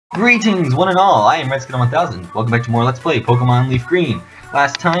Greetings, one and all, I am Redskin1000. Welcome back to more Let's Play Pokemon LeafGreen.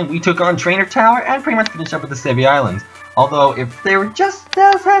 Last time, we took on Trainer Tower and pretty much finished up with the Sevii Islands. Although, if there just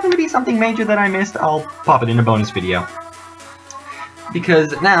does happen to be something major that I missed, I'll pop it in a bonus video.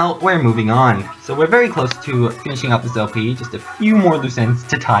 Because now, we're moving on. So we're very close to finishing up this LP, just a few more loose ends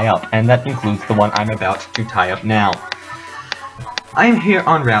to tie up, and that includes the one I'm about to tie up now. I am here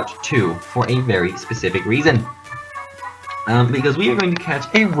on Route 2 for a very specific reason. Because we are going to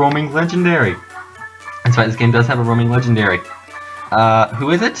catch a roaming legendary. That's right, this game does have a roaming legendary.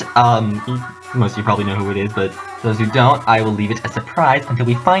 Who is it? Most of you probably know who it is, but those who don't, I will leave it a surprise until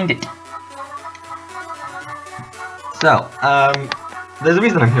we find it. So, there's a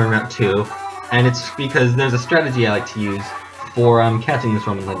reason I'm here on Route 2, and it's because there's a strategy I like to use for catching this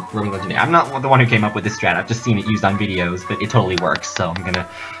roaming legendary. I'm not the one who came up with this strat, I've just seen it used on videos, but it totally works, so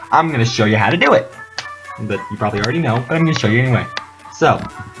I'm gonna show you how to do it. But you probably already know, but I'm going to show you anyway. So,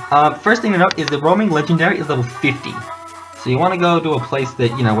 first thing to note is the roaming legendary is level 50. So you want to go to a place that,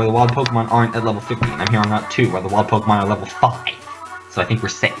 you know, where the wild Pokemon aren't at level 50. And I'm here on Route 2, where the wild Pokemon are level 5. So I think we're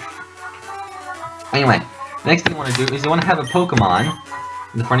safe. Anyway, the next thing you want to do is you want to have a Pokemon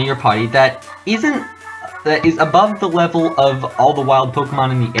in the front of your party that is above the level of all the wild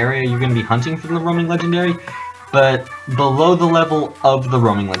Pokemon in the area you're going to be hunting for the roaming legendary, but below the level of the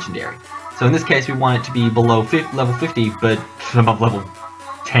roaming legendary. So in this case, we want it to be below level 50, but above level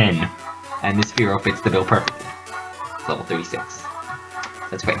 10. And this Fearow fits the bill perfectly. It's level 36.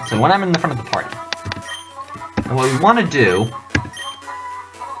 That's great. So when I'm in the front of the party, and what we want to do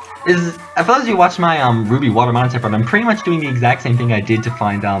is, for those of you who watched my Ruby Water Monotip run, I'm pretty much doing the exact same thing I did to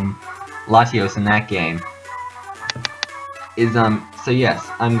find Latios in that game. So yes,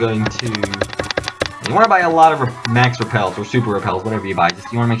 I'm going to... You want to buy a lot of max repels, or super repels, whatever you buy,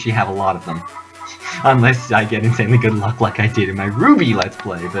 just you want to make sure you have a lot of them. Unless I get insanely good luck like I did in my Ruby Let's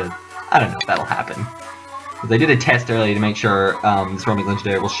Play, but I don't know if that'll happen. Because I did a test earlier to make sure this roaming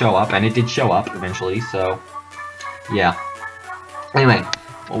legendary will show up, and it did show up eventually, so yeah. Anyway,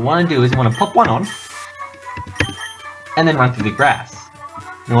 what we want to do is we want to pop one on, and then run through the grass.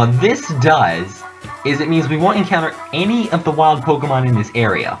 Now what this does is it means we won't encounter any of the wild Pokemon in this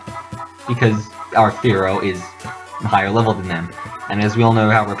area, because our Fearow is higher level than them. And as we all know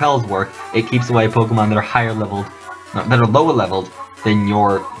how repels work, it keeps away Pokemon that are higher leveled, that are lower leveled than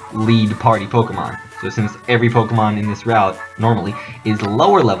your lead party Pokemon. So since every Pokemon in this route, normally, is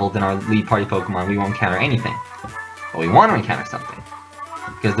lower leveled than our lead party Pokemon, we won't encounter anything. But we want to encounter something.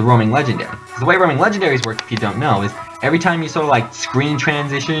 Because the roaming legendary. So the way roaming legendaries work, if you don't know, is every time you sort of like screen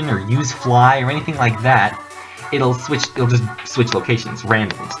transition or use fly or anything like that, it'll just switch locations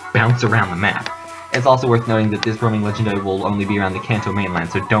randomly, just bounce around the map. It's also worth noting that this roaming legendary will only be around the Kanto mainland,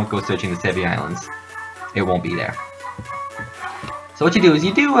 so don't go searching the Sevii Islands. It won't be there. So what you do is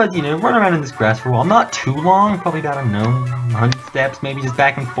you run around in this grass for a while, not too long, probably about, I don't know, 100 steps, maybe just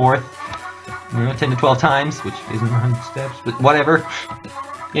back and forth, 10 to 12 times, which isn't 100 steps, but whatever.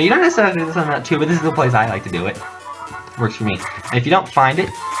 Yeah, you don't necessarily do this on Route 2, but this is the place I like to do it. Works for me. And if you don't find it,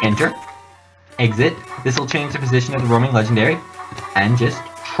 enter, exit. This will change the position of the roaming legendary, and just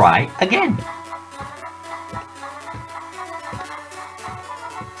try again.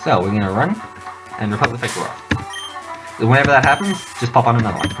 So we're gonna run and repel the effect we're off. So whenever that happens, just pop on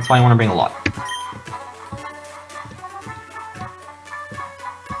another one. That's why I want to bring a lot.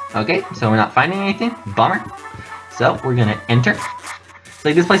 Okay, so we're not finding anything. Bummer. So we're gonna enter.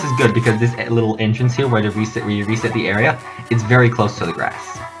 So this place is good because this little entrance here where you reset the area, it's very close to the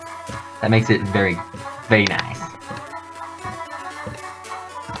grass. That makes it very, very nice.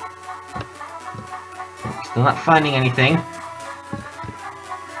 Still not finding anything.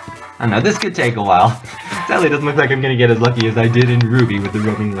 I don't know, this could take a while. Sadly, it doesn't look like I'm gonna get as lucky as I did in Ruby with the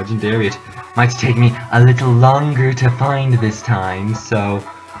roaming legendary. It might take me a little longer to find this time, so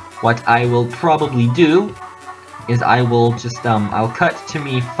what I will probably do is I will just, I'll cut to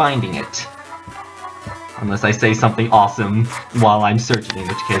me finding it. Unless I say something awesome while I'm searching, in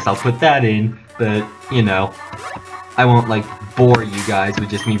which case I'll put that in, but, you know, I won't, like, bore you guys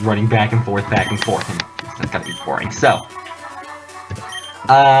with just me running back and forth, and that's gotta be boring. So,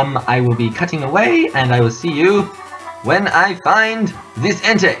 I will be cutting away, and I will see you when I find this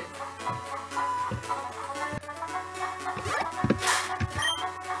Entei.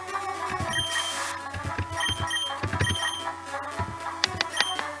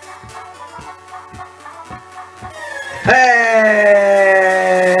 Hey!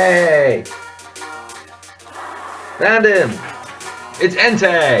 Found him! It's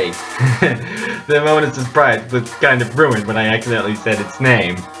Entei! The moment of surprise was kind of ruined when I accidentally said its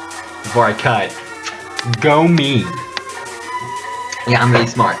name before I cut. Go me! Yeah, I'm really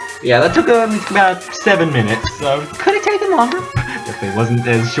smart. Yeah, that took about 7 minutes, so could have taken longer. If it wasn't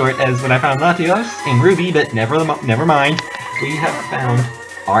as short as when I found Latios in Ruby, but never mind. We have found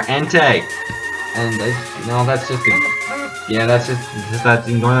our Entei. And, no, that's just yeah, that's just that,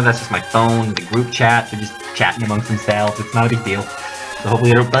 ignore that, that's just my phone, the group chat, they're just chatting amongst themselves, it's not a big deal. So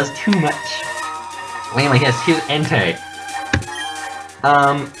hopefully I don't buzz too much. Anyway, yes, here's Entei.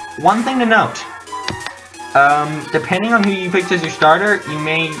 One thing to note. Depending on who you picked as your starter,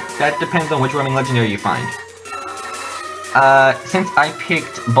 that depends on which roaming legendary you find. Since I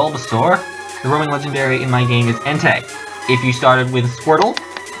picked Bulbasaur, the roaming legendary in my game is Entei. If you started with Squirtle,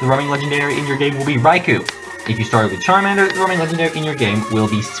 the roaming legendary in your game will be Raikou. If you started with Charmander, the roaming legendary in your game will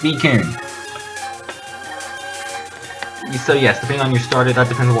be Suicune. So yes, depending on your starter, that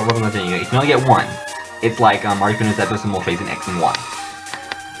depends on what roaming legendary you get. If you only get one, it's like Articuno, Zapdos, and Moltres in X and Y.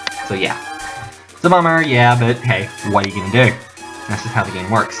 So yeah. It's a bummer, yeah, but hey, what are you gonna do? That's just how the game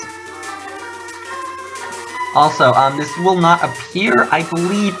works. Also, this will not appear, I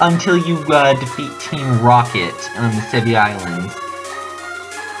believe, until you defeat Team Rocket on the Sevii Islands.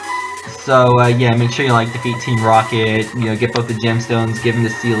 So, yeah, make sure you, defeat Team Rocket, get both the gemstones, give them to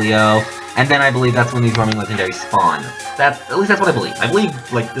Celio, and then I believe that's when these roaming legendaries spawn. At least that's what I believe. I believe,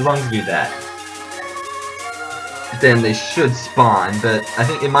 as long as you do that, then they should spawn, but I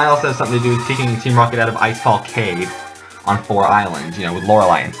think it might also have something to do with taking Team Rocket out of Icefall Cave on 4 islands, with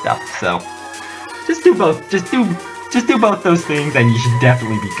Lorelei and stuff, so just do both, just do both those things and you should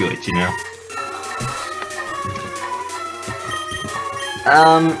definitely be good,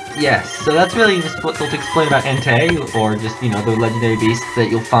 Yes, so that's really just what to explain about Entei, or just, the legendary beasts that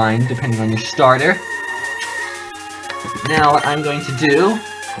you'll find depending on your starter. Now, what I'm going to do,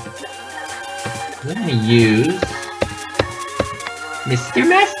 I'm going to use Mr.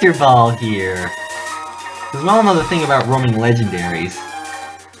 Master Ball here. Because we all know the thing about roaming legendaries.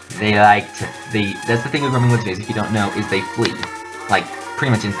 That's the thing with roaming legendaries, if you don't know, is they flee. Pretty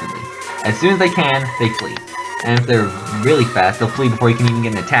much instantly. As soon as they can, they flee. And if they're really fast, they'll flee before you can even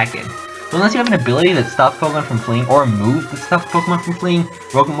get an attack in. So unless you have an ability that stops Pokemon from fleeing, or a move that stops Pokemon from fleeing,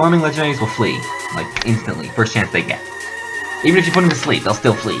 roaming legendaries will flee. Instantly. First chance they get. Even if you put them to sleep, they'll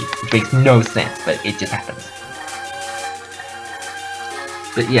still flee. Which makes no sense, but it just happens.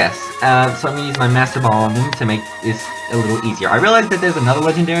 But yes, so I'm going to use my Master Ball on them to make this a little easier. I realize that there's another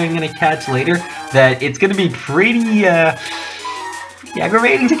legendary I'm going to catch later, that it's going to be pretty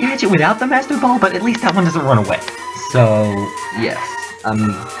aggravating to catch it without the Master Ball, but at least that one doesn't run away. So, yes, I'm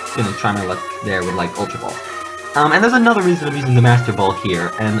going to try my luck there with, Ultra Ball. And there's another reason I'm using the Master Ball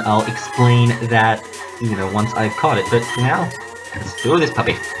here, and I'll explain that, once I've caught it. But for now, let's do this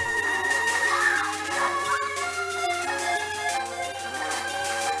puppy.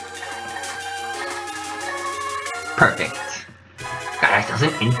 Perfect. Got ourselves an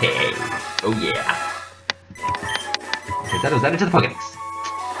Entei. Oh yeah. That was added to the Pokédex.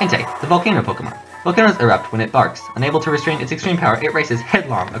 Entei, the volcano Pokemon. Volcanoes erupt when it barks. Unable to restrain its extreme power, it races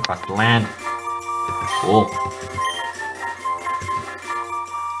headlong across the land. Cool.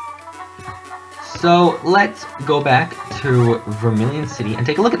 So, let's go back to Vermilion City and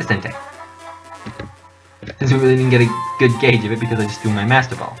take a look at this Entei. Since we really didn't get a good gauge of it because I just threw my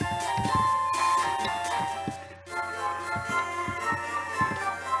Master Ball.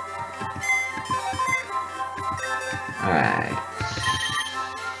 Alright.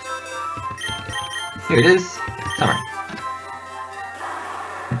 Here it is. Summer.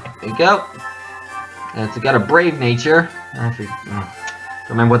 There you go. It's got a brave nature. I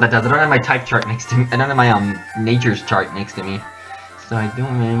don't remember what that does. I don't have my type chart next to me. I don't have my nature's chart next to me. So I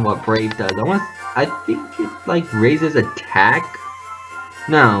don't remember what brave does. I think it raises attack?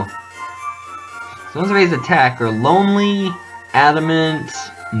 No. So those raise attack are lonely, adamant,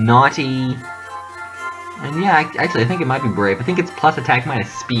 naughty. And yeah, actually, I think it might be brave. I think it's plus attack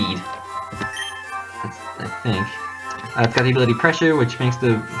minus speed. I think. It's got the ability Pressure, which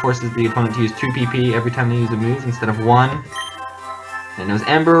forces the opponent to use 2 PP every time they use a move instead of 1. And it knows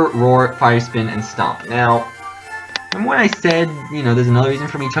Ember, Roar, Fire Spin, and Stomp. Now, remember when I said, there's another reason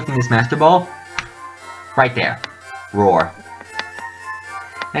for me chucking this Master Ball? Right there. Roar.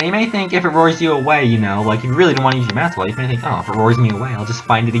 Now, you may think if it roars you away, if you really don't want to use your Master Ball, you may think, oh, if it roars me away, I'll just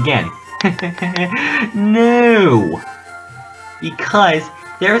find it again. No! Because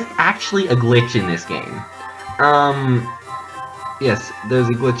there's actually a glitch in this game. Yes, there's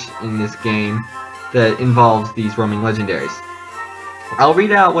a glitch in this game that involves these roaming legendaries. I'll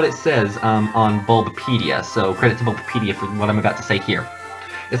read out what it says on Bulbapedia, so credit to Bulbapedia for what I'm about to say here.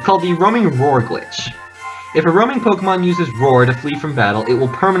 It's called the Roaming Roar Glitch. If a roaming Pokemon uses Roar to flee from battle, it will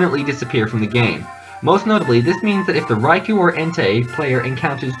permanently disappear from the game. Most notably, this means that if the Raikou or Entei player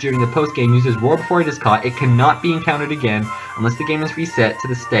encounters during the post-game uses Roar before it is caught, it cannot be encountered again unless the game is reset to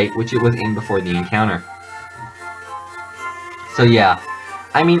the state which it was in before the encounter. So yeah,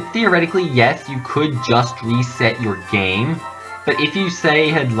 I mean, theoretically, yes, you could just reset your game, but if you, say,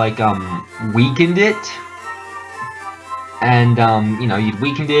 had, like, weakened it, and, you know, you'd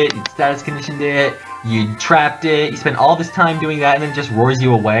weakened it, you'd status conditioned it, you trapped it, you spent all this time doing that, and then it just roars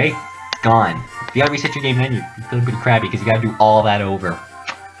you away, it's gone. If you gotta reset your game, then you're feeling pretty crappy, because you gotta do all that over.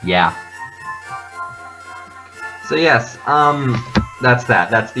 Yeah. So yes, that's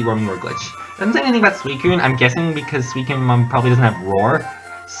that. That's the roaming roar glitch. Doesn't say anything about Suicune. I'm guessing because Suicune probably doesn't have roar.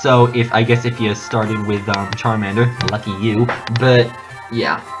 So I guess if you started with Charmander, lucky you. But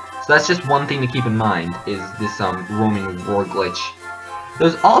yeah, so that's just one thing to keep in mind is this roaming roar glitch.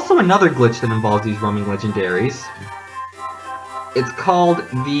 There's also another glitch that involves these roaming legendaries. It's called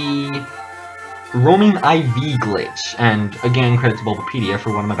the roaming IV glitch, and again credit to Bulbapedia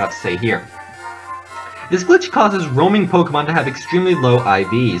for what I'm about to say here. This glitch causes roaming Pokemon to have extremely low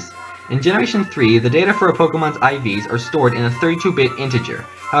IVs. In Generation 3, the data for a Pokemon's IVs are stored in a 32-bit integer.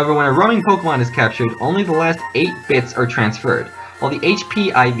 However, when a roaming Pokemon is captured, only the last 8 bits are transferred. While the HP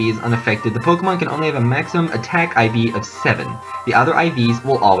IV is unaffected, the Pokemon can only have a maximum attack IV of 7. The other IVs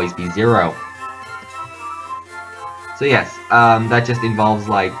will always be 0. So yes, that just involves,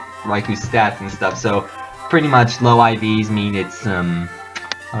 like, Raikou's stats and stuff, so pretty much low IVs mean it's, well,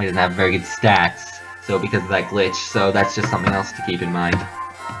 he doesn't have very good stats, so because of that glitch, so that's just something else to keep in mind.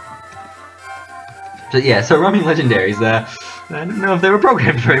 But yeah, so roaming legendaries, I don't know if they were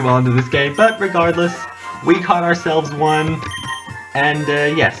programmed very well into this game, but regardless, we caught ourselves one, and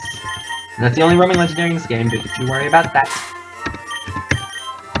yes, that's the only roaming legendary in this game, don't you worry about that.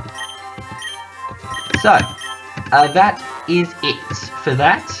 So, that is it for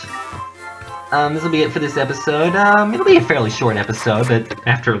that. This will be it for this episode. It'll be a fairly short episode, but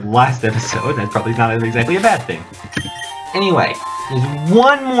after last episode, that's probably not exactly a bad thing. Anyway, there's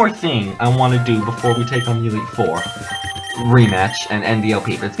one more thing I want to do before we take on the Elite Four rematch and end the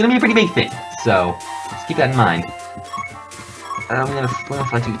LP, but it's going to be a pretty big thing, so just keep that in mind. We're going to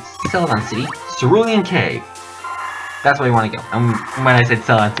fly to Celadon City, Cerulean Cave. That's where we want to go. When I said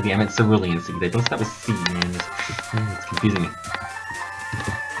Celadon City, I meant Cerulean City. They both start with C, man. It's confusing me.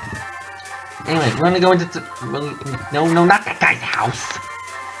 Anyway, we're gonna go into no, not that guy's house.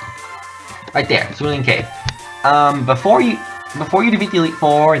 Right there, Cerulean Cave. Before you defeat the Elite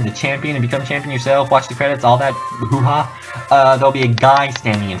Four and the champion and become champion yourself, watch the credits, all that hoo-ha, there'll be a guy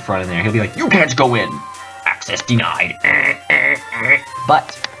standing in front of there. He'll be like, "You can't go in. Access denied."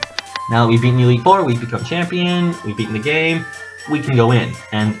 But now that we've beaten the Elite Four, we've become champion, we've beaten the game, we can go in.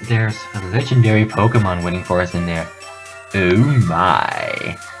 And there's a legendary Pokemon waiting for us in there. Oh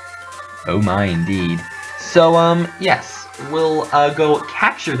my. Oh my, indeed. So, yes, we'll go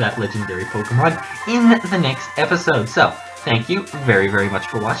capture that legendary Pokemon in the next episode. So, thank you very, very much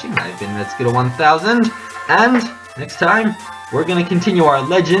for watching. I've been Let's Get a 1000, and next time, we're gonna continue our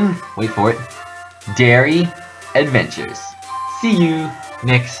legend, wait for it, Dairy Adventures. See you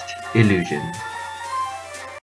next illusion.